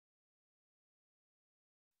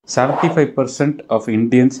75% of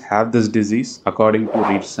Indians have this disease according to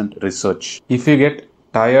recent research. If you get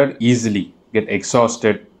tired easily, get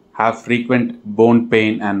exhausted, have frequent bone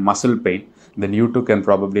pain and muscle pain, then you too can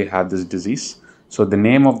probably have this disease. So the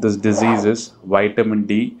name of this disease is vitamin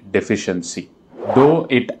D deficiency. Though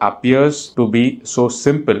it appears to be so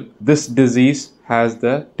simple, this disease has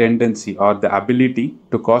the tendency or the ability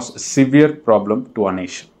to cause a severe problem to a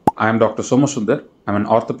nation. I am Dr. Soma Sundar. I am an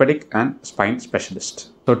orthopedic and spine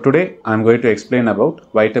specialist. So today I am going to explain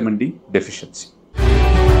about vitamin D deficiency.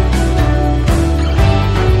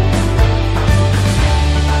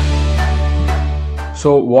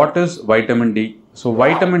 So what is vitamin D? So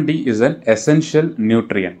vitamin D is an essential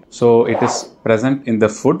nutrient. So it is present in the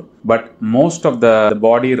food, but most of the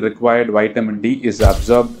body required vitamin D is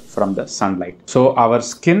absorbed from the sunlight. So our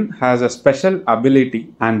skin has a special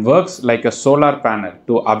ability and works like a solar panel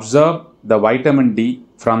to absorb the vitamin D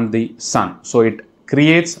from the sun. So it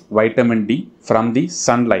creates vitamin D from the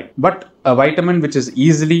sunlight. But a vitamin which is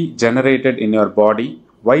easily generated in your body,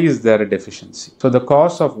 why is there a deficiency? So the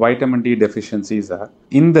cause of vitamin D deficiencies are,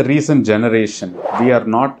 in the recent generation, we are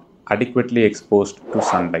not adequately exposed to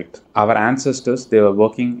sunlight. Our ancestors, they were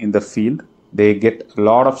working in the field. They get a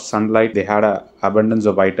lot of sunlight. They had an abundance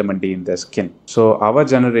of vitamin D in their skin. So our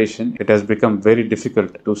generation, it has become very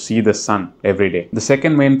difficult to see the sun every day. The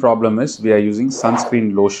second main problem is we are using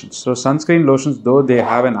sunscreen lotions. So sunscreen lotions, though they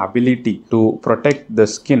have an ability to protect the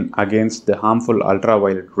skin against the harmful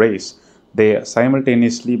ultraviolet rays, they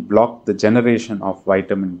simultaneously block the generation of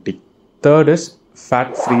vitamin D. Third is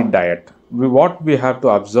fat-free diet. What we have to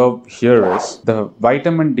observe here is the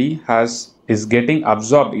vitamin D is getting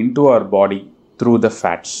absorbed into our body through the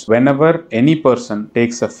fats. Whenever any person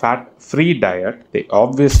takes a fat-free diet, they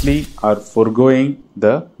obviously are foregoing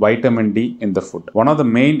the vitamin D in the food. One of the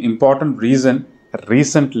main important reason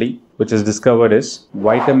recently which is discovered is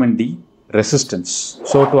vitamin D resistance.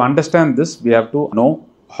 So to understand this, we have to know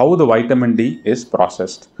how the vitamin D is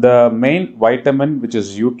processed. The main vitamin which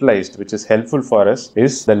is utilized, which is helpful for us,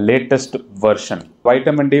 is the latest version.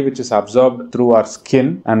 Vitamin D which is absorbed through our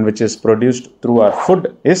skin and which is produced through our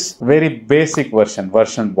food is very basic version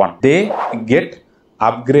 1. They get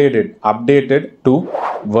updated to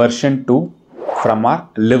version 2 from our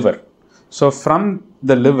liver. So from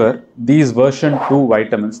the liver, these version 2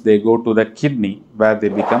 vitamins, they go to the kidney where they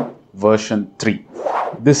become version 3.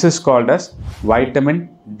 This is called as vitamin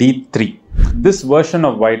D3. This version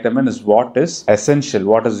of vitamin is what is essential,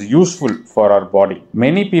 what is useful for our body.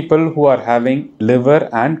 Many people who are having liver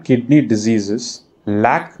and kidney diseases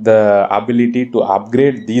lack the ability to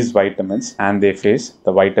upgrade these vitamins and they face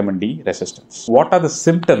the vitamin D resistance. What are the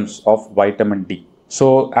symptoms of vitamin D?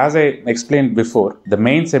 So as I explained before, the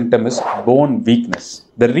main symptom is bone weakness.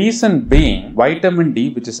 The reason being, vitamin D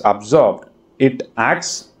which is absorbed, it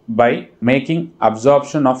acts by making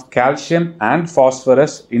absorption of calcium and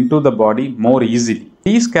phosphorus into the body more easily.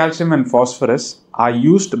 These calcium and phosphorus are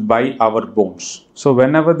used by our bones. So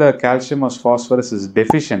whenever the calcium or phosphorus is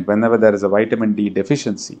deficient, whenever there is a vitamin D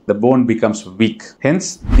deficiency, the bone becomes weak.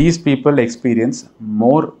 Hence, these people experience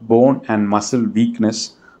more bone and muscle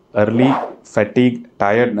weakness, early fatigue,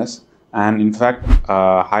 tiredness, and in fact,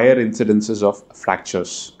 higher incidences of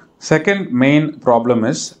fractures. Second main problem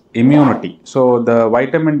is immunity. So the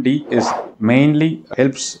vitamin D is mainly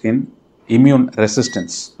helps in immune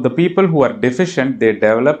resistance. The people who are deficient, they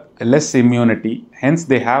develop less immunity. Hence,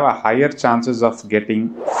 they have a higher chances of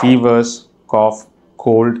getting fevers, cough,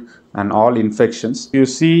 cold, and all infections. You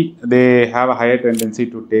see, they have a higher tendency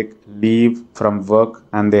to take leave from work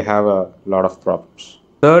and they have a lot of problems.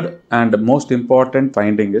 Third and most important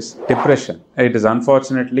finding is depression. It is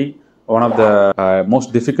unfortunately one of the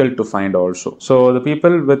most difficult to find also. So the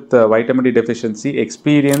people with vitamin D deficiency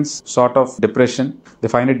experience sort of depression. They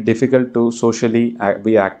find it difficult to socially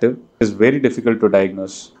be active. It is very difficult to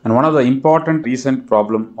diagnose. And one of the important recent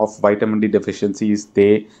problem of vitamin D deficiency is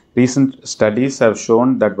recent studies have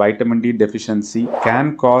shown that vitamin D deficiency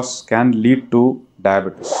can lead to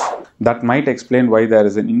diabetes. That might explain why there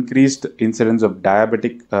is an increased incidence of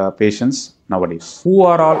diabetic patients nowadays. Who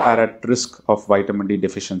are at risk of vitamin D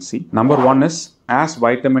deficiency? Number one is, as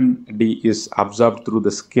vitamin D is absorbed through the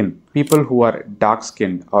skin, people who are dark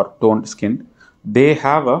skinned or toned skinned, they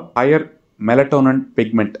have a higher melatonin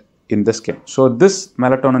pigment in the skin. So this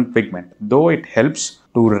melatonin pigment, though it helps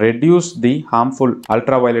to reduce the harmful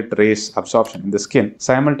ultraviolet rays absorption in the skin,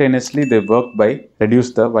 simultaneously they work by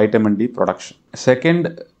reduce the vitamin D production.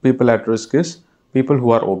 Second people at risk is people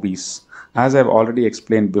who are obese. As I've already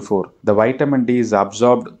explained before, the vitamin D is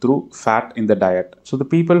absorbed through fat in the diet. So the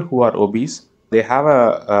people who are obese, they have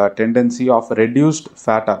a tendency of reduced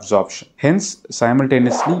fat absorption. Hence,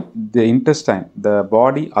 simultaneously, the intestine, the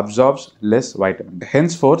body absorbs less vitamin D.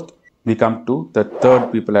 Henceforth, we come to the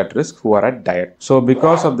third people at risk who are at diet. So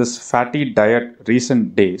because of this fatty diet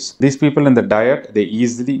recent days, these people in the diet, they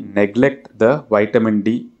easily neglect the vitamin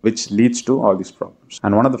D, which leads to all these problems.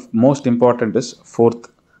 And one of the most important is fourth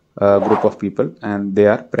group of people, and they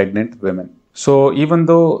are pregnant women. So even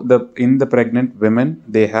though in the pregnant women,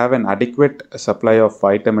 they have an adequate supply of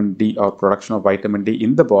vitamin D or production of vitamin D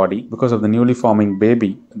in the body because of the newly forming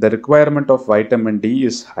baby, the requirement of vitamin D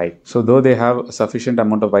is high. So though they have a sufficient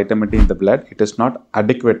amount of vitamin D in the blood, it is not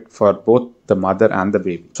adequate for both the mother and the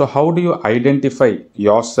baby. So how do you identify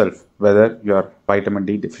yourself whether you are vitamin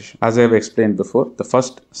D deficient? As I have explained before, the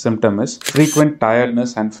first symptom is frequent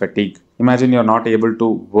tiredness and fatigue. Imagine you are not able to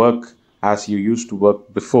work as you used to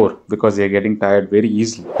work before because you're getting tired very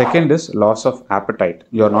easily. Second is loss of appetite.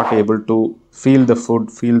 You're not able to feel the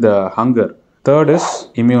food, feel the hunger. Third is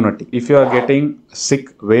immunity. If you are getting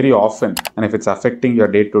sick very often and if it's affecting your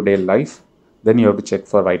day-to-day life, then you have to check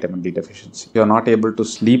for vitamin D deficiency. You're not able to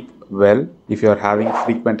sleep well if you're having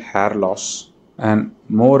frequent hair loss. And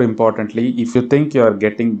more importantly, if you think you're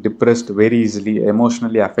getting depressed very easily,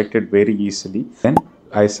 emotionally affected very easily, then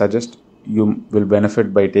I suggest you will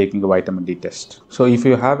benefit by taking a vitamin D test. So if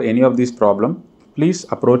you have any of these problems, please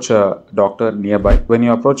approach a doctor nearby. When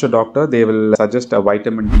you approach a doctor, they will suggest a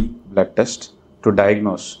vitamin D blood test to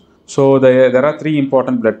diagnose. So there are three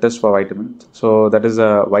important blood tests for vitamins. So that is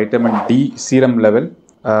a vitamin D serum level.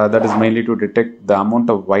 That is mainly to detect the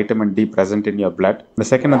amount of vitamin D present in your blood. The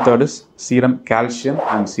second and third is serum calcium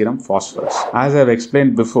and serum phosphorus. As I have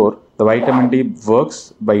explained before, the vitamin D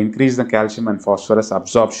works by increasing the calcium and phosphorus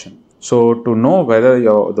absorption. So to know whether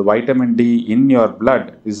the vitamin D in your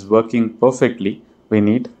blood is working perfectly, we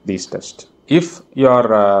need these tests. If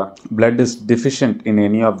your blood is deficient in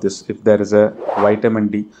any of this, if there is a vitamin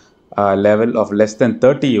D level of less than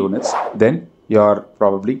 30 units, then you're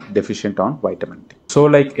probably deficient on vitamin D. So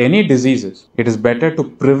like any diseases, it is better to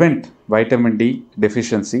prevent vitamin D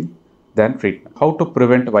deficiency than treatment. How to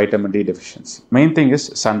prevent vitamin D deficiency? Main thing is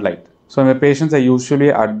sunlight. So my patients, I usually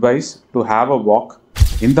advise to have a walk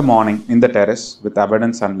in the morning in the terrace with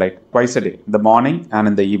abundant sunlight twice a day, in the morning and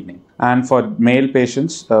in the evening. And for male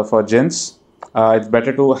patients, for gents, it's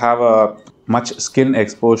better to have a much skin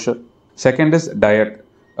exposure. Second is diet.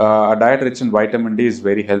 A diet rich in vitamin D is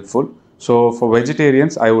very helpful. So for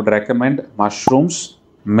vegetarians, I would recommend mushrooms,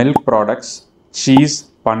 milk products,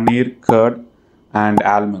 cheese, paneer, curd, and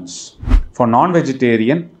almonds. For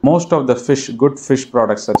non-vegetarian, most of the good fish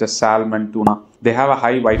products such as salmon, tuna, they have a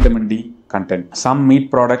high vitamin D content. Some meat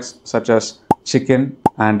products such as chicken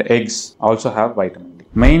and eggs also have vitamin D.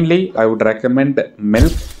 Mainly, I would recommend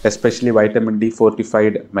milk, especially vitamin D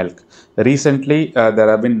fortified milk. Recently, there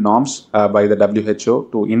have been norms by the WHO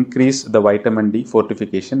to increase the vitamin D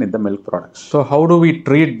fortification in the milk products. So how do we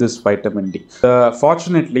treat this vitamin D?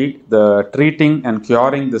 Fortunately, the treating and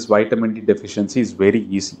curing this vitamin D deficiency is very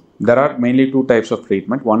easy. There are mainly two types of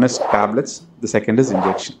treatment. One is tablets, the second is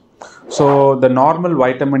injection. So the normal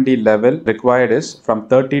vitamin D level required is from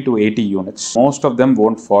 30 to 80 units. Most of them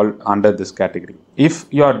won't fall under this category. If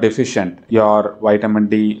you are deficient, your vitamin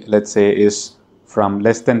D, let's say, is from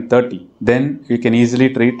less than 30, then you can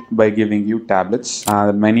easily treat by giving you tablets.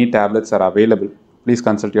 Many tablets are available. Please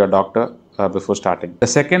consult your doctor before starting. The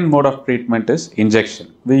second mode of treatment is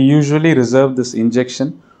injection. We usually reserve this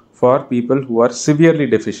injection for people who are severely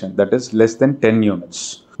deficient, that is less than 10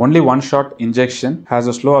 units. Only one shot injection has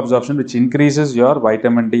a slow absorption which increases your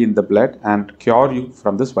vitamin D in the blood and cure you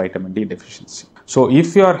from this vitamin D deficiency. So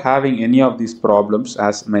if you are having any of these problems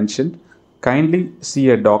as mentioned, kindly see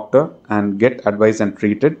a doctor and get advice and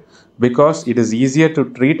treated, because it is easier to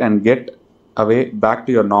treat and get away back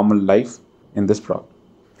to your normal life in this problem.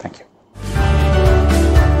 Thank you.